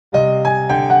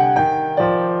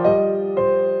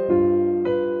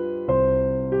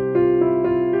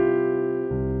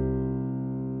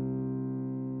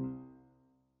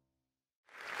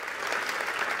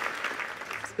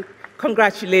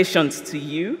congratulations to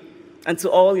you and to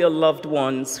all your loved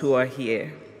ones who are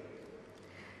here.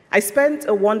 I spent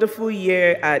a wonderful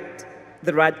year at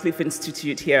the Radcliffe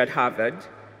Institute here at Harvard,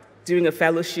 doing a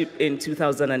fellowship in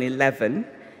 2011,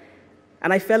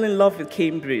 and I fell in love with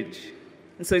Cambridge,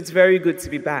 and so it's very good to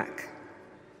be back.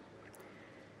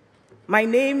 My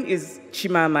name is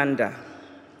Chimamanda.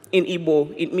 In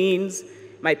Igbo, it means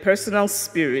my personal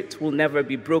spirit will never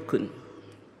be broken.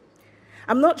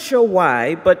 I'm not sure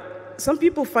why, but some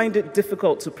people find it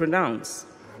difficult to pronounce.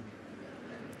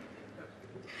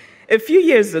 A few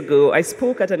years ago, I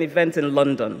spoke at an event in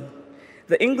London.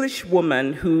 The English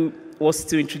woman who was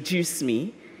to introduce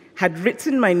me had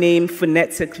written my name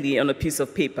phonetically on a piece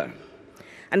of paper.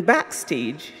 And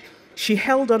backstage, she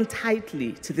held on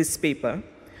tightly to this paper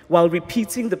while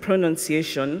repeating the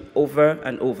pronunciation over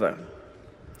and over.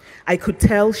 I could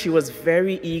tell she was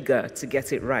very eager to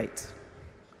get it right.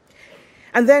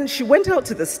 And then she went out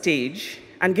to the stage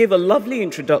and gave a lovely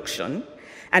introduction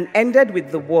and ended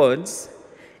with the words,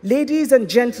 "Ladies and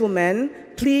gentlemen,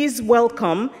 please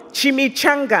welcome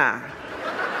Chimichanga."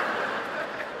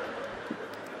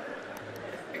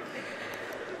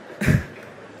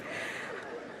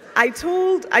 I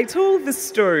told this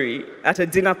story at a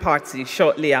dinner party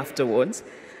shortly afterwards,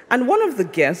 and one of the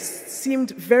guests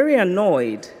seemed very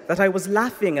annoyed that I was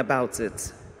laughing about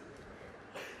it.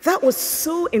 "That was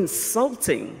so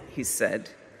insulting," he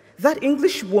said. "That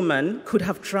English woman could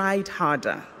have tried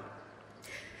harder."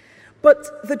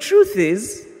 But the truth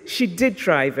is, she did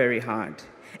try very hard.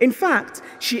 In fact,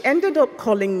 she ended up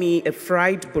calling me a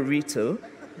fried burrito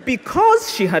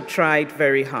because she had tried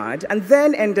very hard and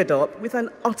then ended up with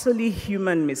an utterly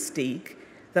human mistake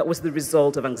that was the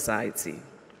result of anxiety.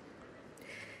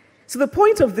 So the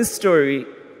point of this story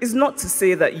is not to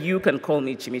say that you can call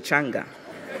me Chimichanga.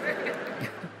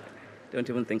 Don't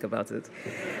even think about it.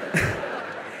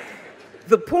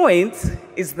 The point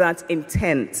is that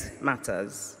intent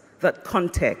matters, that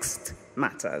context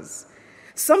matters.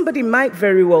 Somebody might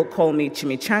very well call me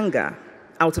Chimichanga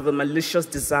out of a malicious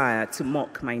desire to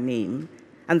mock my name,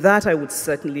 and that I would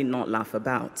certainly not laugh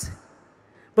about.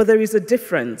 But there is a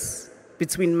difference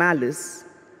between malice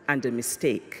and a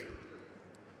mistake.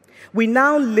 We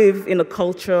now live in a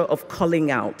culture of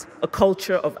calling out, a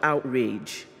culture of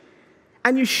outrage.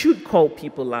 And you should call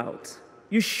people out.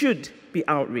 You should be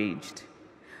outraged.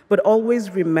 But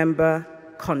always remember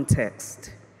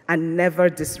context and never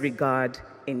disregard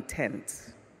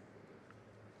intent.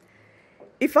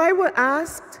 If I were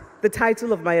asked the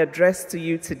title of my address to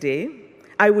you today,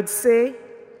 I would say,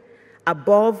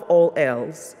 above all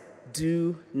else,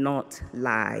 do not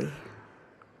lie.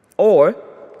 Or,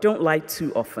 don't lie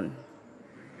too often.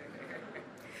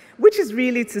 Which is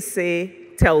really to say,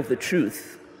 tell the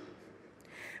truth.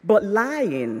 But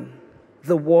lying,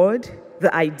 the word,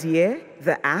 the idea,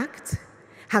 the act,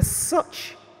 has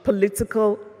such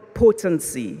political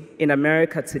potency in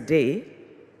America today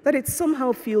that it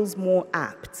somehow feels more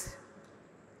apt.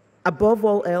 Above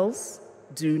all else,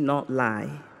 do not lie.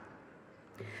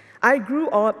 I grew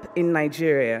up in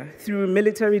Nigeria through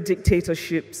military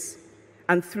dictatorships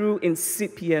and through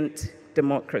incipient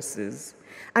democracies.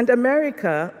 And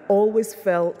America always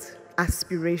felt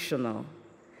aspirational.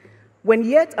 When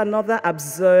yet another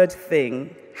absurd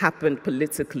thing happened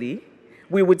politically,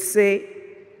 we would say,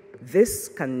 this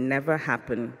can never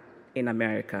happen in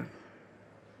America.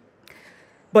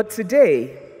 But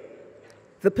today,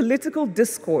 the political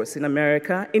discourse in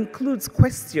America includes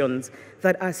questions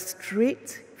that are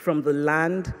straight from the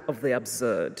land of the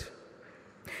absurd.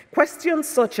 Questions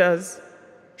such as,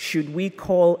 should we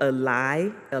call a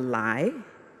lie a lie?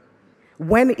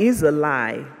 When is a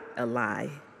lie a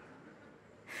lie?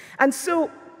 And so,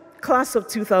 class of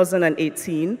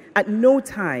 2018, at no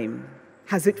time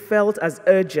has it felt as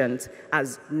urgent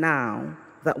as now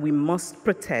that we must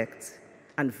protect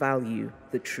and value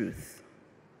the truth.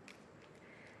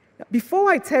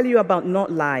 Before I tell you about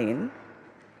not lying,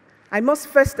 I must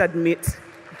first admit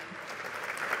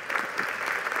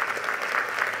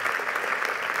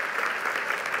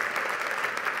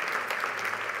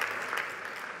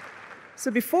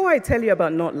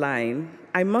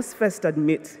I must first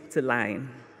admit to lying.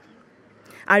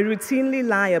 I routinely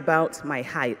lie about my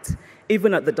height,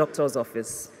 even at the doctor's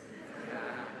office.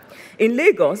 In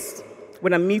Lagos,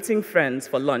 when I'm meeting friends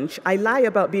for lunch, I lie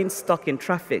about being stuck in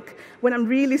traffic when I'm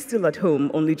really still at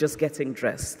home, only just getting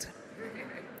dressed.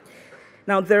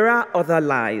 Now, there are other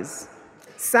lies.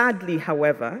 Sadly,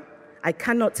 however, I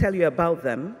cannot tell you about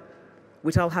them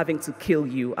without having to kill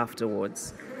you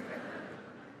afterwards.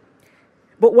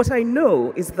 But what I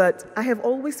know is that I have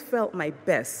always felt my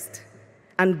best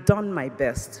and done my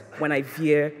best when I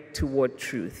veer toward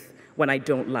truth, when I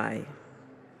don't lie.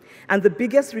 And the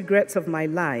biggest regrets of my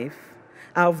life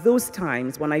are of those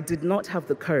times when I did not have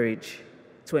the courage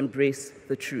to embrace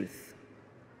the truth.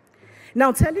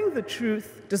 Now, telling the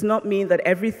truth does not mean that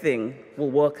everything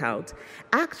will work out.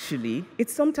 Actually, it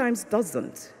sometimes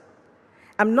doesn't.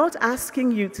 I'm not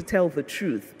asking you to tell the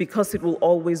truth because it will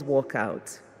always work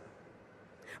out,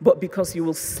 but because you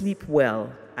will sleep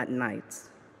well at night.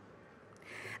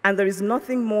 And there is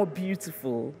nothing more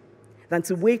beautiful than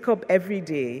to wake up every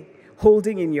day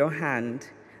holding in your hand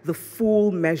the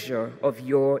full measure of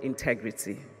your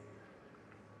integrity.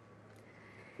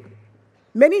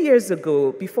 Many years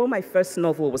ago, before my first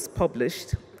novel was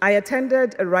published, I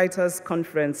attended a writers'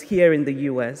 conference here in the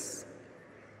US.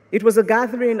 It was a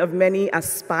gathering of many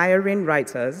aspiring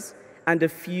writers and a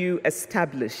few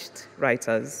established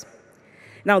writers.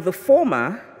 Now, the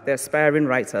former, the aspiring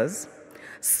writers,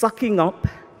 sucking up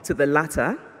to the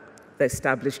latter, the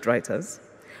established writers,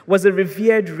 was a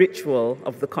revered ritual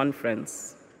of the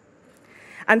conference.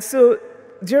 And so,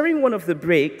 during one of the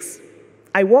breaks,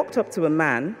 I walked up to a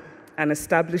man, an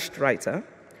established writer,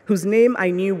 whose name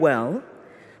I knew well,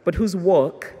 but whose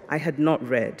work I had not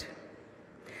read.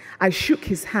 I shook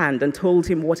his hand and told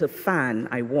him what a fan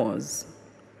I was.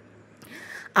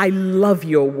 "I love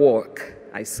your work,"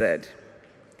 I said.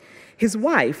 His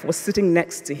wife was sitting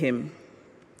next to him.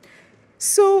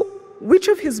 "So, which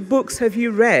of his books have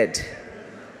you read?"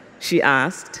 she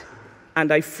asked,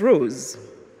 and I froze.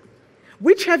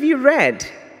 "Which have you read?"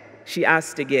 she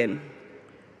asked again.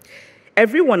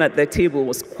 Everyone at the table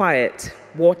was quiet,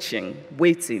 watching,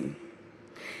 waiting.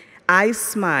 I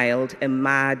smiled a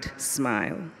mad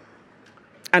smile,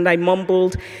 and I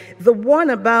mumbled, the one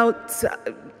about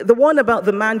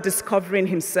the man discovering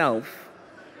himself,"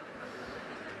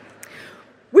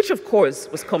 which of course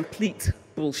was complete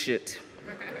bullshit.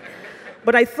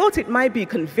 But I thought it might be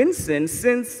convincing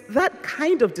since that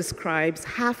kind of describes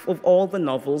half of all the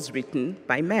novels written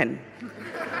by men.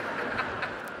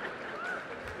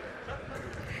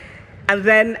 And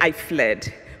then I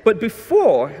fled. But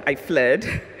before I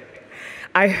fled,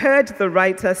 I heard the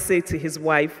writer say to his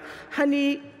wife,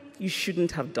 "Honey, you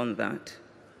shouldn't have done that."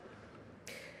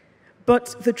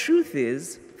 But the truth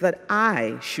is that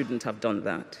I shouldn't have done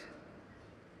that.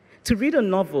 To read a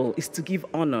novel is to give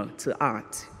honor to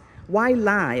art. Why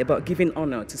lie about giving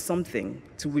honor to something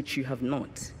to which you have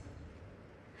not?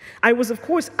 I was, of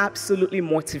course, absolutely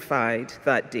mortified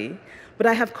that day, but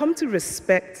I have come to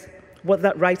respect what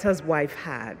that writer's wife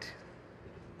had: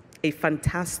 a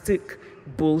fantastic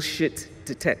bullshit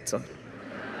detector.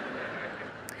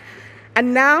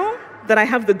 And now that I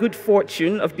have the good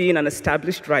fortune of being an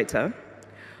established writer,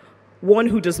 one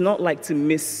who does not like to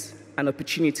miss an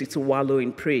opportunity to wallow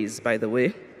in praise, by the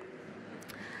way,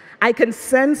 I can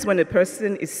sense when a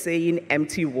person is saying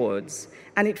empty words,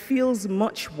 and it feels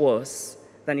much worse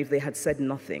than if they had said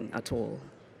nothing at all.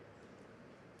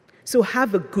 So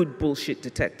have a good bullshit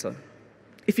detector.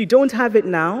 If you don't have it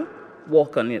now,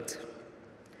 work on it.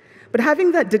 But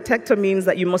having that detector means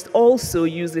that you must also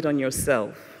use it on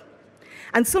yourself.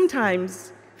 And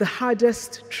sometimes the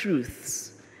hardest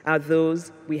truths are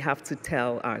those we have to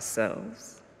tell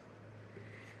ourselves.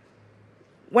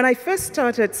 When I first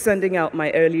started sending out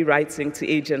my early writing to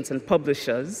agents and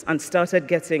publishers and started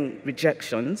getting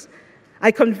rejections,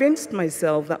 I convinced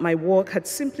myself that my work had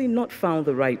simply not found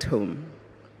the right home.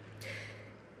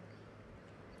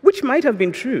 Which might have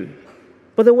been true,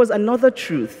 but there was another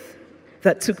truth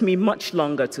that took me much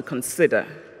longer to consider: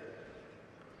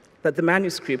 that the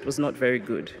manuscript was not very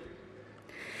good.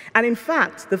 And in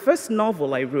fact, the first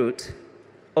novel I wrote,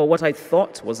 or what I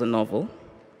thought was a novel,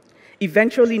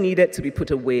 eventually needed to be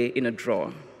put away in a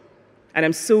drawer. And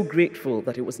I'm so grateful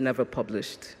that it was never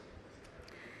published.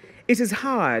 It is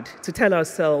hard to tell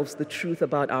ourselves the truth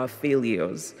about our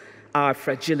failures, our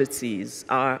fragilities,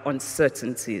 our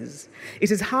uncertainties.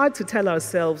 It is hard to tell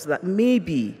ourselves that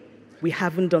maybe we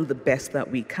haven't done the best that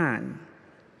we can.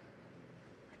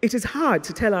 It is hard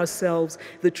to tell ourselves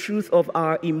the truth of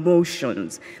our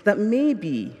emotions, that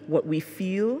maybe what we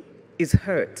feel is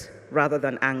hurt rather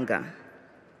than anger,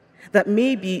 that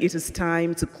maybe it is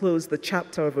time to close the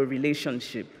chapter of a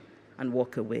relationship and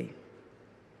walk away.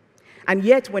 And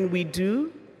yet when we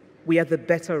do, we are the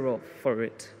better off for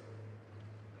it.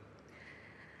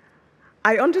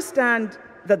 I understand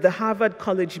that the Harvard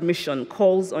College mission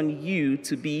calls on you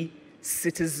to be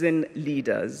citizen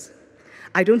leaders.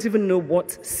 I don't even know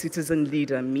what citizen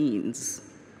leader means.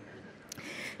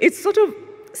 It sort of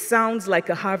sounds like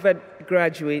a Harvard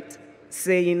graduate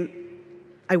saying,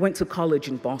 "I went to college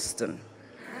in Boston."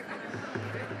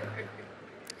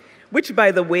 Which,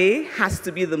 by the way, has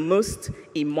to be the most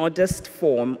immodest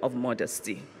form of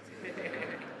modesty.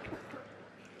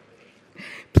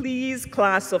 Please,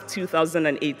 class of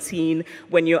 2018,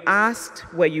 when you're asked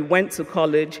where you went to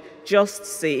college, just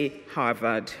say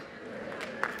Harvard.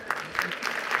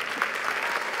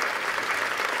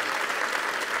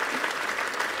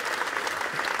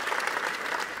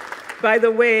 By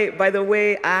the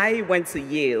way, I went to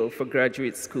Yale for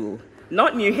graduate school,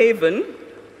 not New Haven,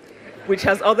 which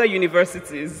has other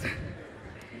universities.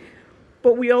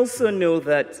 But we also know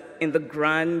that in the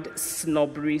grand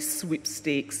snobbery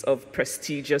sweepstakes of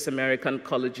prestigious American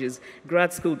colleges,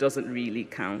 grad school doesn't really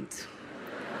count.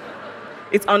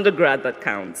 It's undergrad that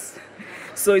counts.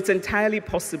 So it's entirely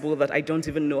possible that I don't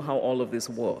even know how all of this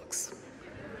works.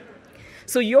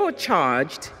 So you're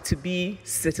charged to be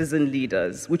citizen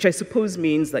leaders, which I suppose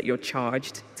means that you're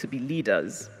charged to be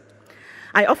leaders.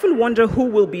 I often wonder who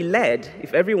will be led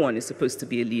if everyone is supposed to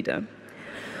be a leader.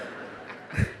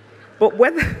 But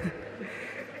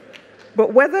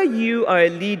whether you are a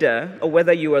leader or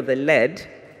whether you are the led,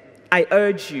 I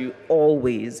urge you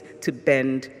always to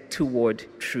bend toward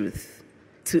truth,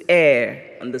 to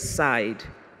err on the side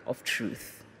of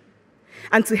truth.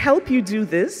 And to help you do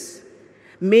this,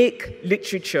 make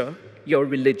literature your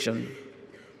religion.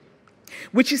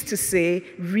 Which is to say,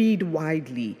 read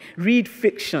widely, read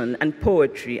fiction and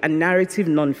poetry and narrative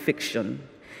nonfiction.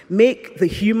 Make the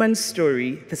human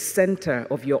story the center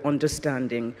of your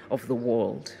understanding of the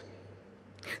world.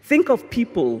 Think of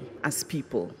people as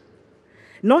people,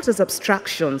 not as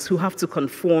abstractions who have to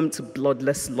conform to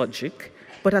bloodless logic,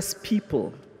 but as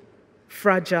people,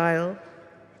 fragile,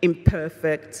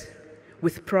 imperfect,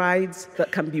 with prides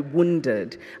that can be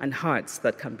wounded and hearts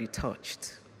that can be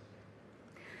touched.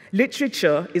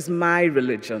 Literature is my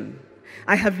religion.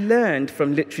 I have learned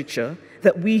from literature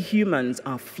that we humans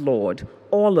are flawed.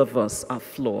 All of us are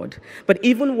flawed. But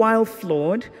even while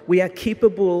flawed, we are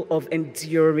capable of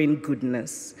enduring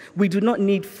goodness. We do not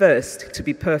need first to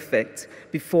be perfect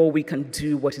before we can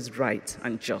do what is right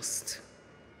and just.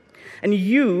 And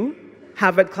you,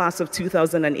 Harvard class of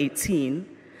 2018,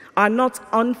 are not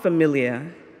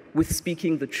unfamiliar with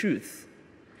speaking the truth.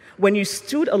 When you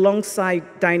stood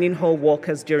alongside dining hall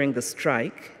workers during the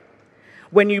strike,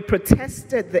 when you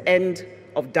protested the end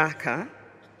of DACA,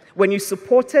 when you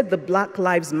supported the Black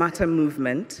Lives Matter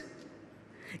movement,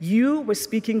 you were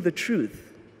speaking the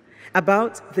truth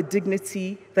about the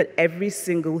dignity that every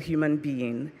single human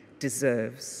being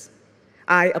deserves.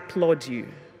 I applaud you.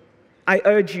 I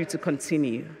urge you to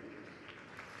continue.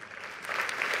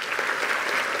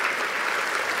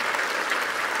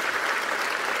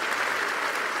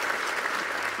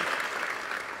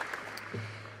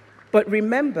 But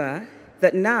remember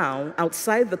that now,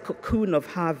 outside the cocoon of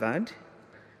Harvard,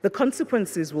 the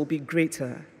consequences will be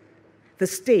greater. The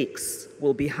stakes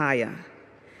will be higher.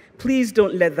 Please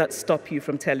don't let that stop you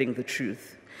from telling the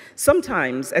truth.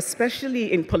 Sometimes,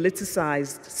 especially in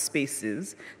politicized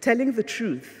spaces, telling the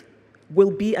truth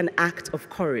will be an act of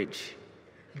courage.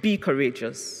 Be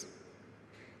courageous.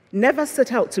 Never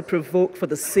set out to provoke for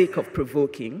the sake of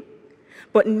provoking,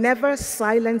 but never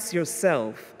silence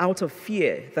yourself out of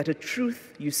fear that a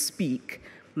truth you speak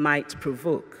might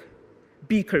provoke.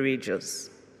 Be courageous.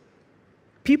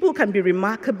 People can be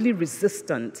remarkably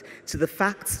resistant to the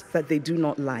facts that they do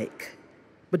not like,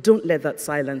 but don't let that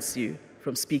silence you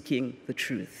from speaking the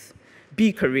truth.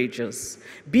 Be courageous.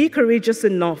 Be courageous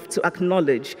enough to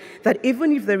acknowledge that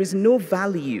even if there is no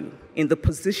value in the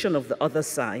position of the other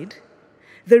side,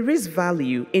 there is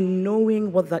value in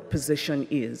knowing what that position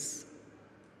is.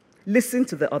 Listen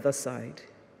to the other side,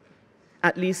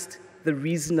 at least the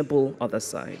reasonable other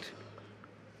side.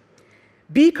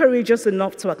 Be courageous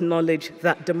enough to acknowledge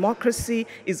that democracy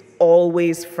is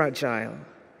always fragile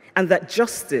and that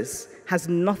justice has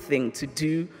nothing to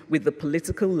do with the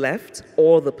political left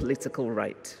or the political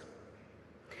right.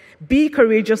 Be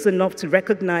courageous enough to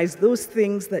recognize those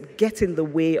things that get in the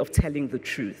way of telling the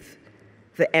truth,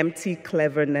 the empty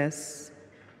cleverness,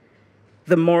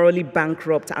 the morally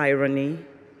bankrupt irony,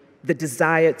 the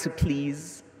desire to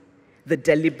please, the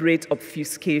deliberate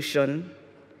obfuscation,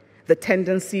 the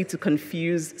tendency to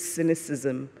confuse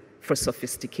cynicism for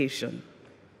sophistication.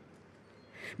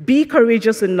 Be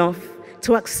courageous enough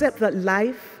to accept that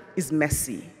life is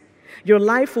messy. Your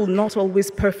life will not always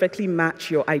perfectly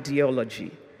match your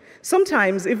ideology.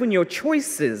 Sometimes even your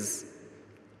choices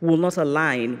will not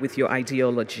align with your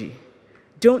ideology.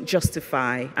 Don't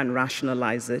justify and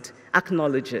rationalize it,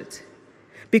 acknowledge it.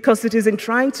 Because it is in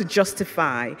trying to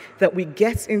justify that we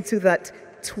get into that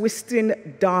twisting,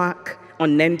 dark,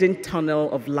 unending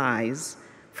tunnel of lies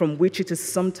from which it is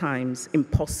sometimes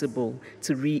impossible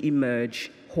to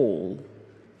re-emerge whole.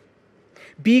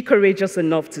 Be courageous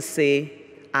enough to say,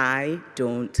 I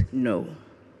don't know.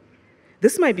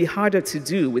 This might be harder to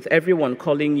do with everyone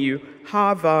calling you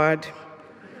Harvard.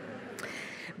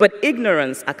 But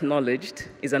ignorance acknowledged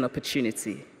is an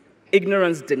opportunity.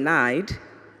 Ignorance denied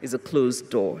is a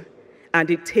closed door. And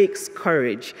it takes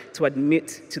courage to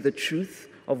admit to the truth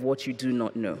of what you do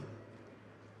not know.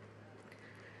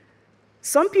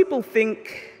 Some people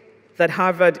think that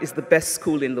Harvard is the best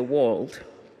school in the world.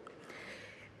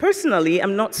 Personally,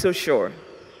 I'm not so sure.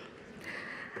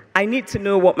 I need to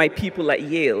know what my people at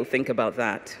Yale think about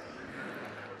that.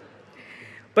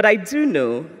 But I do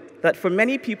know that for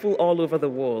many people all over the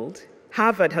world,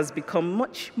 Harvard has become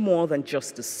much more than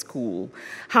just a school.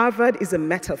 Harvard is a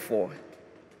metaphor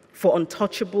for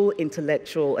untouchable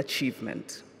intellectual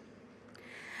achievement.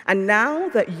 And now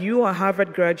that you are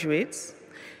Harvard graduates,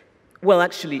 well,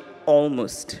 actually,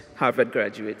 almost Harvard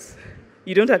graduates,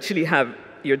 you don't actually have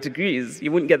your degrees.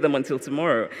 You wouldn't get them until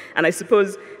tomorrow. And I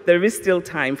suppose there is still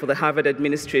time for the Harvard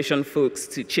administration folks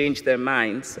to change their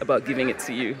minds about giving it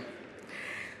to you.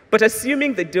 But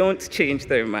assuming they don't change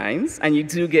their minds and you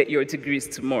do get your degrees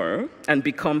tomorrow and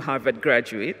become Harvard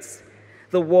graduates,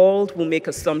 the world will make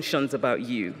assumptions about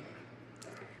you.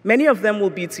 Many of them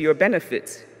will be to your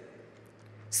benefit,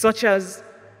 such as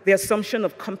the assumption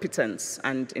of competence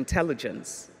and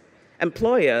intelligence.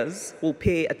 Employers will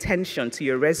pay attention to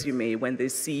your resume when they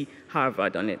see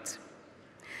Harvard on it.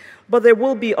 But there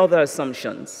will be other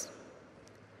assumptions.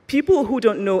 People who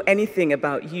don't know anything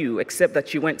about you except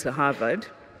that you went to Harvard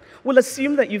will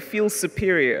assume that you feel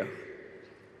superior,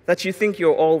 that you think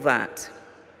you're all that.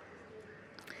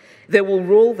 They will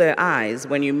roll their eyes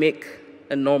when you make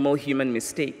a normal human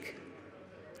mistake.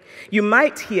 You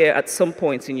might hear at some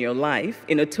point in your life,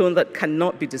 in a tone that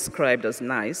cannot be described as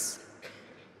nice,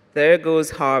 "There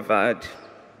goes Harvard."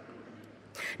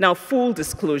 Now, full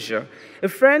disclosure, a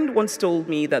friend once told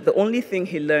me that the only thing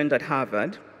he learned at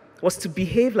Harvard was to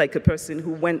behave like a person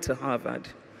who went to Harvard.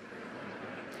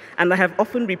 And I have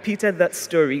often repeated that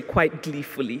story quite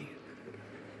gleefully.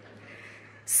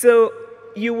 So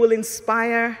you will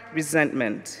inspire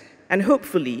resentment, and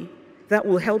hopefully that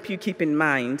will help you keep in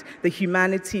mind the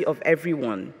humanity of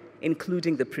everyone,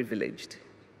 including the privileged.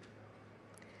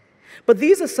 But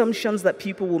these assumptions that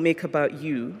people will make about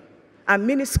you are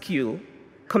minuscule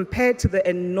compared to the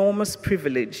enormous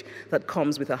privilege that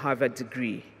comes with a Harvard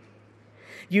degree.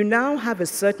 You now have a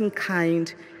certain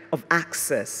kind of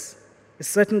access, a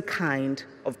certain kind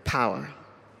of power.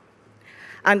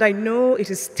 And I know it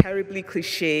is terribly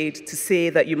cliched to say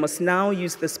that you must now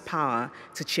use this power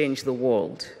to change the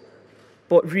world.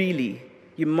 But really,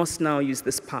 you must now use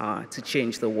this power to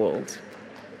change the world.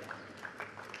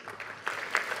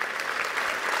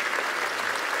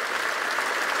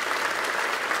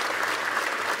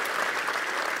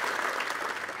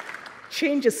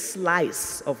 Change a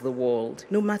slice of the world,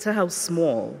 no matter how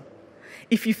small.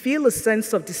 If you feel a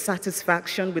sense of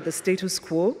dissatisfaction with the status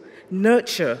quo,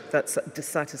 nurture that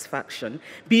dissatisfaction.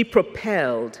 Be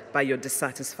propelled by your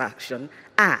dissatisfaction.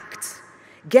 Act.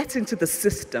 Get into the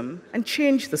system and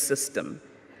change the system.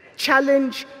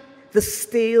 Challenge the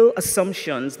stale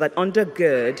assumptions that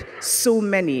undergird so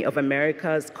many of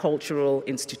America's cultural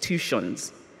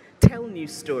institutions. Tell new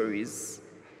stories.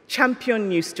 Champion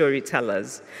new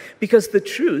storytellers. Because the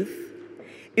truth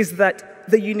is that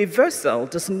the universal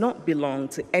does not belong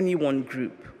to any one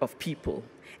group of people.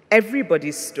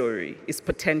 Everybody's story is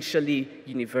potentially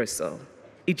universal.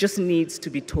 It just needs to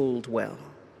be told well.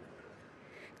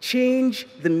 Change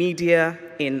the media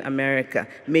in America.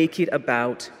 Make it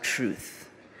about truth.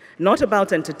 Not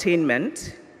about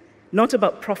entertainment, not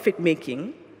about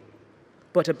profit-making,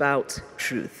 but about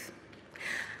truth.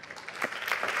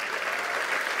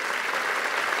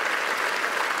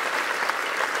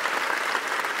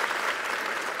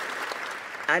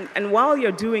 And while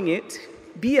you're doing it,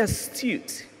 be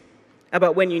astute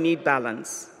about when you need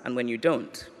balance and when you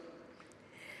don't.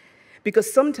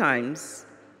 Because sometimes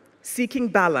seeking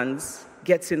balance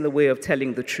gets in the way of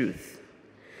telling the truth.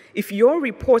 If you're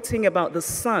reporting about the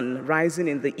sun rising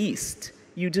in the east,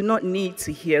 you do not need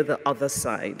to hear the other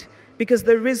side, because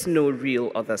there is no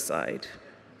real other side.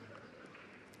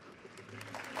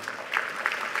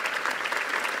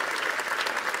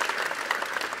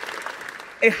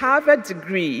 A Harvard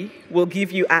degree will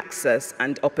give you access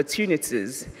and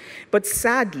opportunities, but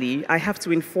sadly, I have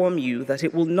to inform you that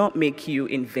it will not make you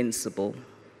invincible.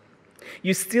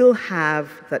 You still have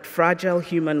that fragile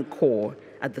human core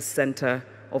at the center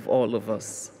of all of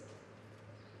us.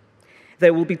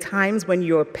 There will be times when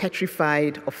you're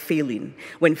petrified of failing,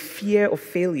 when fear of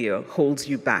failure holds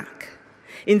you back.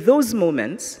 In those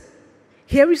moments,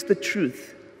 here is the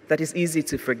truth that is easy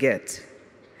to forget.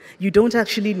 You don't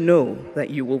actually know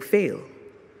that you will fail.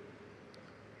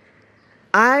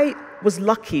 I was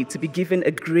lucky to be given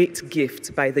a great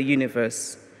gift by the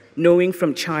universe, knowing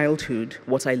from childhood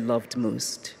what I loved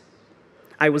most.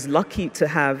 I was lucky to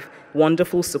have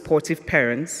wonderful, supportive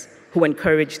parents who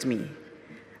encouraged me,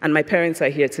 and my parents are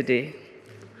here today.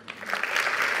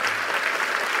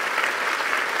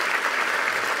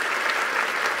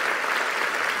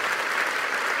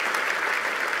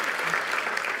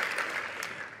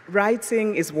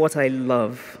 Writing is what I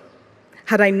love.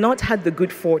 Had I not had the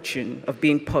good fortune of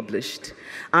being published,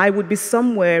 I would be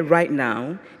somewhere right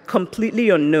now, completely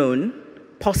unknown,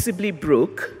 possibly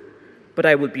broke, but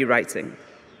I would be writing.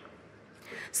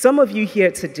 Some of you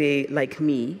here today, like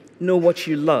me, know what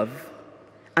you love,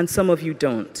 and some of you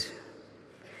don't.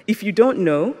 If you don't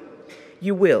know,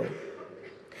 you will.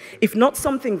 If not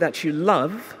something that you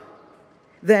love,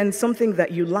 then something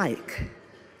that you like,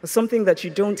 or something that you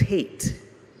don't hate,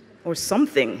 or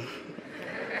something.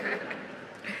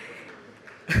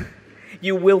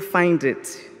 You will find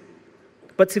it.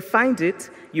 But to find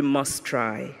it, you must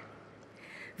try.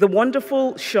 The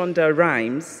wonderful Shonda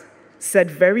Rhimes said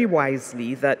very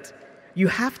wisely that you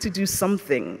have to do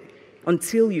something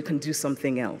until you can do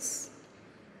something else.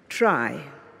 Try.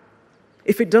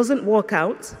 If it doesn't work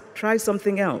out, try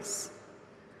something else.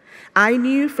 I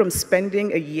knew from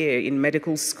spending a year in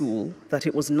medical school that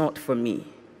it was not for me.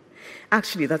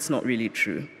 Actually, that's not really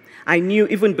true. I knew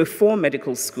even before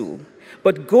medical school,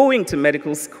 but going to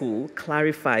medical school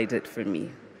clarified it for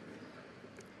me.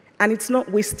 And it's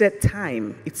not wasted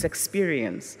time, it's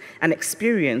experience. And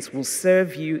experience will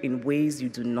serve you in ways you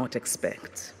do not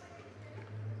expect.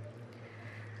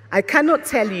 I cannot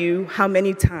tell you how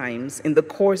many times in the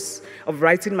course of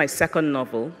writing my second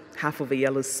novel, Half of a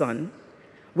Yellow Sun,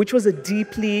 which was a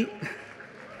deeply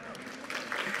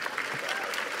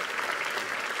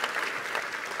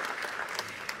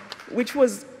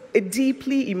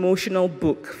emotional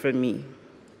book for me.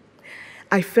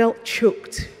 I felt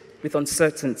choked with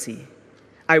uncertainty.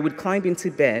 I would climb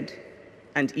into bed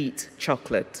and eat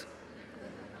chocolate.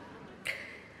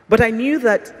 But I knew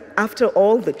that after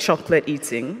all the chocolate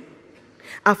eating,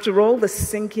 after all the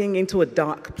sinking into a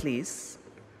dark place,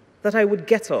 that I would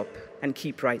get up and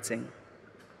keep writing.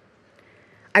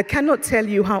 I cannot tell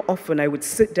you how often I would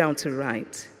sit down to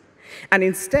write, and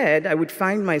instead I would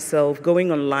find myself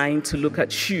going online to look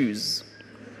at shoes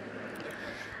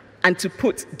and to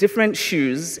put different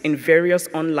shoes in various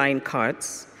online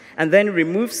carts, and then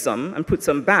remove some and put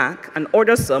some back and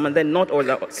order some and then not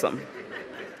order some.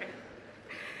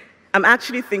 I'm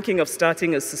actually thinking of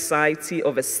starting a society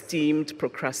of esteemed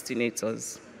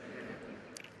procrastinators.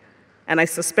 And I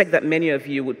suspect that many of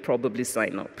you would probably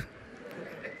sign up.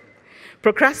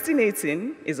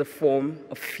 Procrastinating is a form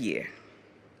of fear,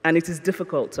 and it is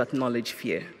difficult to acknowledge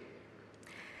fear.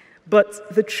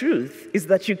 But the truth is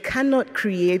that you cannot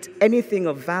create anything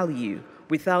of value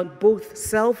without both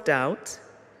self-doubt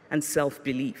and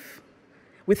self-belief.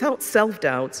 Without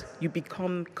self-doubt, you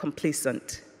become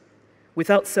complacent.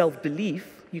 Without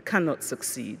self-belief, you cannot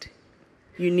succeed.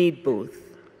 You need both.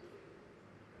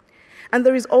 And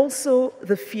there is also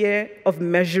the fear of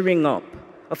measuring up,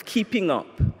 of keeping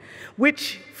up,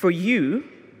 which for you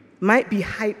might be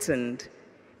heightened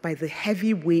by the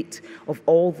heavy weight of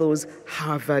all those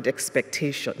Harvard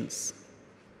expectations.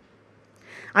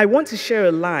 I want to share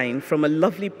a line from a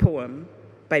lovely poem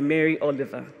by Mary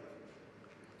Oliver.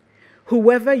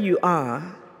 Whoever you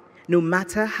are, no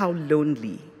matter how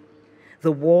lonely,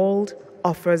 the world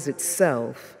offers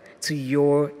itself to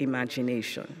your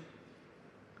imagination.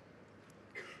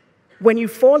 When you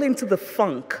fall into the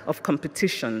funk of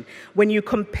competition, when you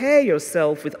compare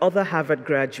yourself with other Harvard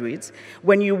graduates,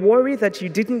 when you worry that you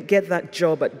didn't get that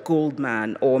job at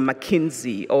Goldman or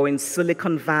McKinsey or in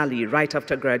Silicon Valley right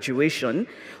after graduation,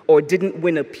 or didn't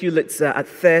win a Pulitzer at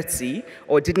 30,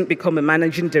 or didn't become a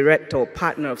managing director or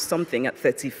partner of something at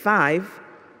 35,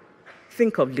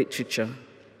 think of literature.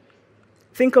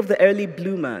 Think of the early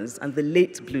bloomers and the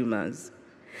late bloomers.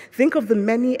 Think of the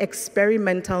many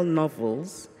experimental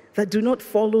novels that do not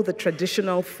follow the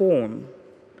traditional form.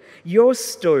 Your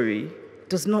story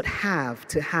does not have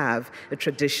to have a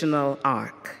traditional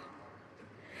arc.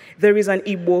 There is an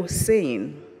Igbo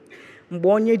saying,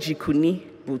 "Mbonye jikuni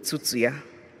bututuya."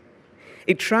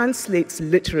 It translates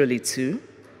literally to,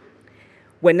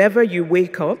 whenever you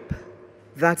wake up,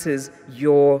 that is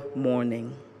your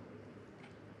morning.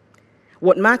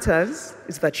 What matters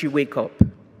is that you wake up.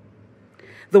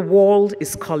 The world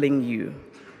is calling you.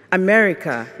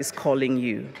 America is calling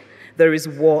you. There is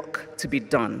work to be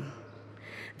done.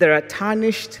 There are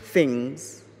tarnished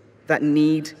things that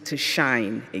need to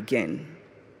shine again.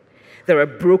 There are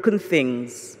broken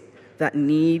things that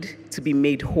need to be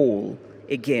made whole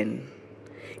again.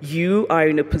 You are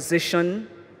in a position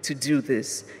to do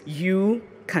this. You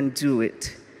can do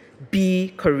it.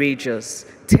 Be courageous.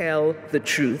 Tell the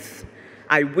truth.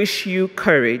 I wish you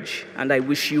courage, and I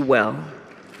wish you well.